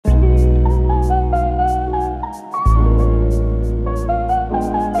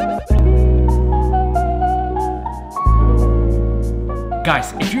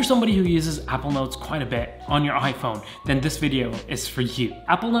Guys, if you're somebody who uses Apple Notes quite a bit on your iPhone, then this video is for you.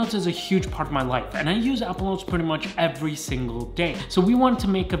 Apple Notes is a huge part of my life, and I use Apple Notes pretty much every single day. So we wanted to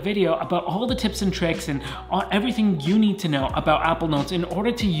make a video about all the tips and tricks and everything you need to know about Apple Notes in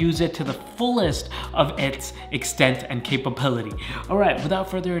order to use it to the fullest of its extent and capability. All right, without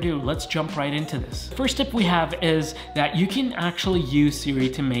further ado, let's jump right into this. First tip we have is that you can actually use Siri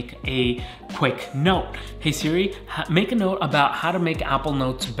to make a quick note. Hey Siri, make a note about how to make Apple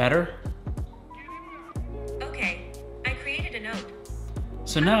Notes better. Okay, I created a note.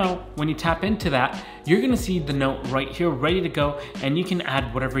 So now, when you tap into that, you're gonna see the note right here, ready to go, and you can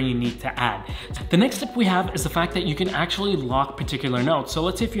add whatever you need to add. The next tip we have is the fact that you can actually lock particular notes. So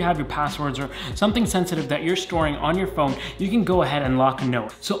let's say if you have your passwords or something sensitive that you're storing on your phone, you can go ahead and lock a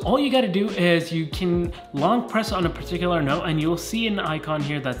note. So all you gotta do is you can long press on a particular note and you'll see an icon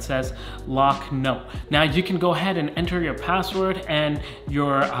here that says lock note. Now you can go ahead and enter your password and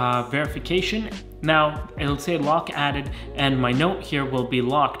your verification. Now it'll say lock added and my note here will be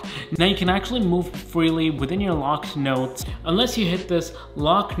locked. Now you can actually move freely within your locked notes unless you hit this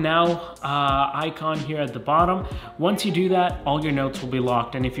lock now icon here at the bottom. Once you do that, all your notes will be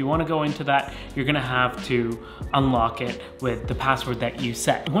locked, and if you want to go into that, you're gonna have to unlock it with the password that you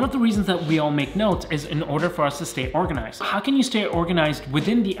set. One of the reasons that we all make notes is in order for us to stay organized. How can you stay organized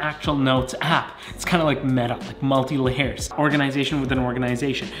within the actual Notes app? It's kind of like meta, like multi-layers, organization within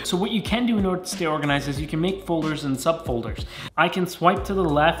organization. So what you can do in order to stay organized is you can make folders and subfolders. I can swipe to the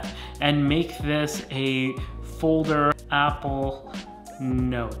left and make this a folder Apple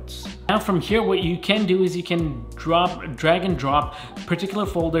Notes. Now from here, what you can do is you can drag and drop particular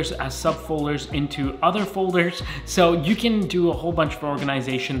folders as subfolders into other folders. So you can do a whole bunch of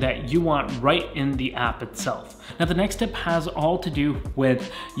organization that you want right in the app itself. Now the next tip has all to do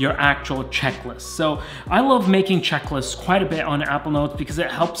with your actual checklist. So I love making checklists quite a bit on Apple Notes because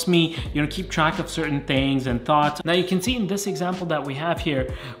it helps me, keep track of certain things and thoughts. Now you can see in this example that we have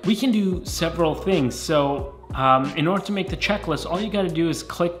here, we can do several things. So in order to make the checklist, all you got to do is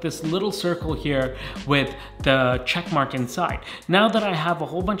click this little circle here with the check mark inside. Now that I have a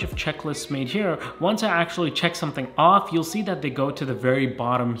whole bunch of checklists made here, once I actually check something off, you'll see that they go to the very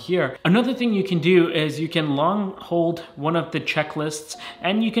bottom here. Another thing you can do is you can long hold one of the checklists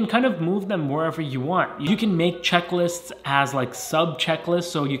and you can kind of move them wherever you want. You can make checklists as like sub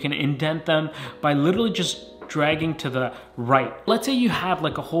checklists, so you can indent them by literally just dragging to the right. Let's say you have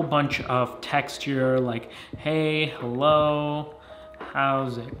like a whole bunch of text here like, hey, hello,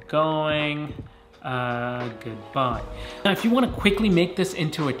 how's it going? Goodbye. Now, if you want to quickly make this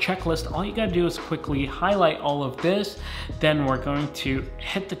into a checklist, all you got to do is quickly highlight all of this. Then we're going to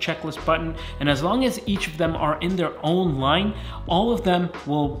hit the checklist button. And as long as each of them are in their own line, all of them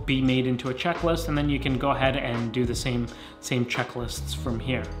will be made into a checklist. And then you can go ahead and do the same checklists from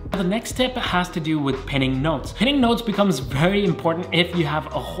here. The next tip has to do with pinning notes. Pinning notes becomes very important if you have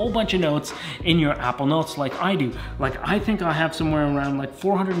a whole bunch of notes in your Apple Notes like I do. Like I think I have somewhere around like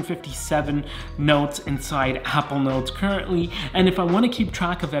 457 notes inside Apple Notes currently, and if I want to keep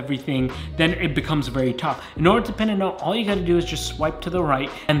track of everything, then it becomes very tough. In order to pin a note, all you got to do is just swipe to the right,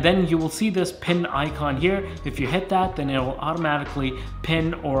 and then you will see this pin icon here. If you hit that, then it will automatically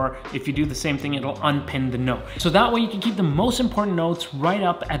pin, or if you do the same thing, it'll unpin the note. So that way you can keep the most important notes right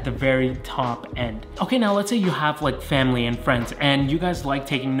up at the very top end. Okay, now let's say you have like family and friends, and you guys like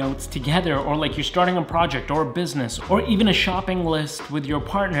taking notes together, or like you're starting a project or a business, or even a shopping list with your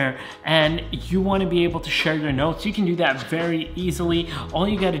partner, and you want to be able to share your notes. You can do that very easily. All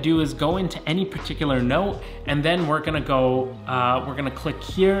you got to do is go into any particular note, and then we're gonna click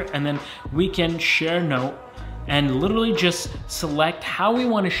here, and then we can share note and literally just select how we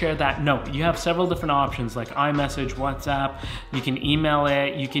want to share that note. You have several different options like iMessage, WhatsApp, you can email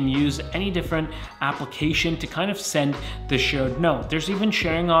it, you can use any different application to kind of send the shared note. There's even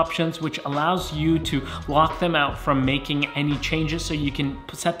sharing options which allows you to lock them out from making any changes, so you can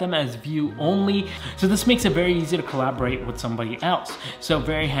set them as view only. So this makes it very easy to collaborate with somebody else. So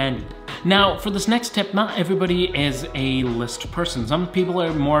very handy. Now for this next tip, not everybody is a list person. Some people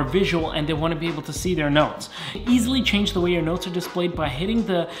are more visual and they want to be able to see their notes. Easily change the way your notes are displayed by hitting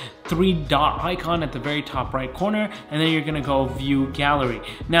the three-dot icon at the very top right corner, and then you're gonna go view gallery.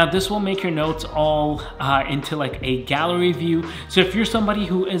 Now this will make your notes all into like a gallery view. So if you're somebody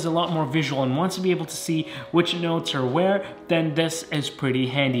who is a lot more visual and wants to be able to see which notes are where, then this is pretty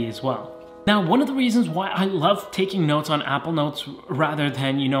handy as well. Now, one of the reasons why I love taking notes on Apple Notes rather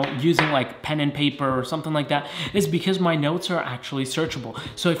than, you know, using like pen and paper or something like that is because my notes are actually searchable.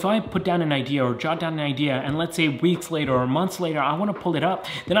 So if I put down an idea or jot down an idea and let's say weeks later or months later, I want to pull it up,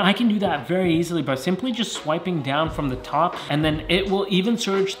 then I can do that very easily by simply just swiping down from the top, and then it will even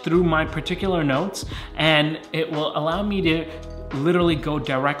search through my particular notes and it will allow me to literally go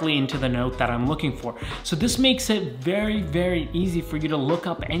directly into the note that I'm looking for. So this makes it very, very easy for you to look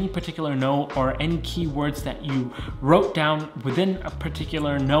up any particular note or any keywords that you wrote down within a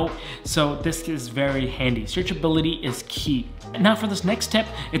particular note. So this is very handy. Searchability is key. Now for this next step,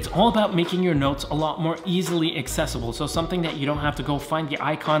 it's all about making your notes a lot more easily accessible. So something that you don't have to go find the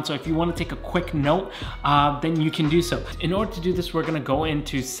icon. So if you want to take a quick note, then you can do so. In order to do this, we're gonna go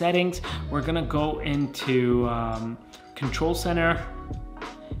into settings. We're gonna go into Control Center,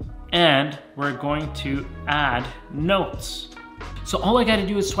 and we're going to add notes. So all I gotta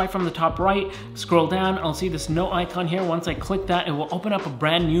do is swipe from the top right, scroll down, I'll see this note icon here. Once I click that, it will open up a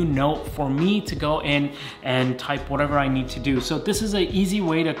brand new note for me to go in and type whatever I need to do. So this is an easy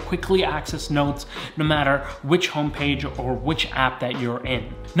way to quickly access notes no matter which homepage or which app that you're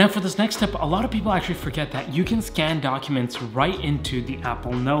in. Now for this next step, a lot of people actually forget that you can scan documents right into the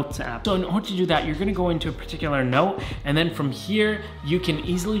Apple Notes app. So in order to do that, you're gonna go into a particular note, and then from here, you can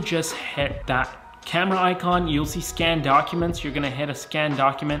easily just hit that camera icon. You'll see scan documents. You're gonna hit a scan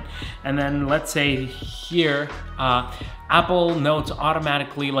document, and then let's say here Apple Notes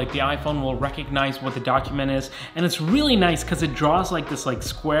automatically, like the iPhone, will recognize what the document is, and it's really nice because it draws like this like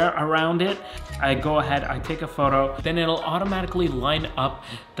square around it. I go ahead, I take a photo, then it'll automatically line up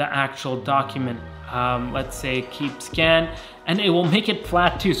the actual document. Let's say keep scan, and it will make it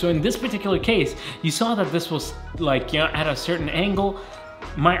flat too. So in this particular case, you saw that this was like, you know, at a certain angle.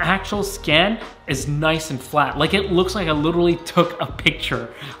 My actual scan is nice and flat. Like it looks like I literally took a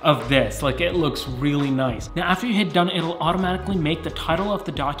picture of this. Like it looks really nice. Now after you hit done, it'll automatically make the title of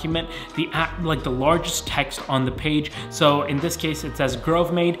the document like the largest text on the page. So in this case it says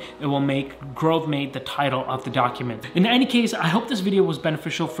Grove Made. It will make Grove Made the title of the document. In any case, I hope this video was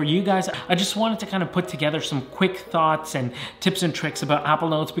beneficial for you guys. I just wanted to kind of put together some quick thoughts and tips and tricks about Apple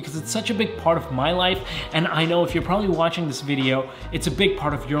Notes because it's such a big part of my life, and I know if you're probably watching this video, it's a big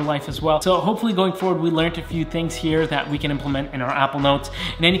part of your life as well. So hopefully going forward, we learned a few things here that we can implement in our Apple Notes.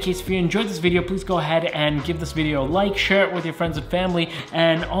 In any case, if you enjoyed this video, please go ahead and give this video a like, share it with your friends and family,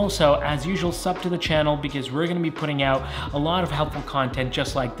 and also, as usual, sub to the channel because we're gonna be putting out a lot of helpful content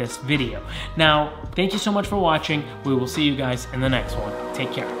just like this video. Now, thank you so much for watching. We will see you guys in the next one.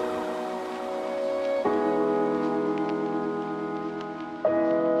 Take care.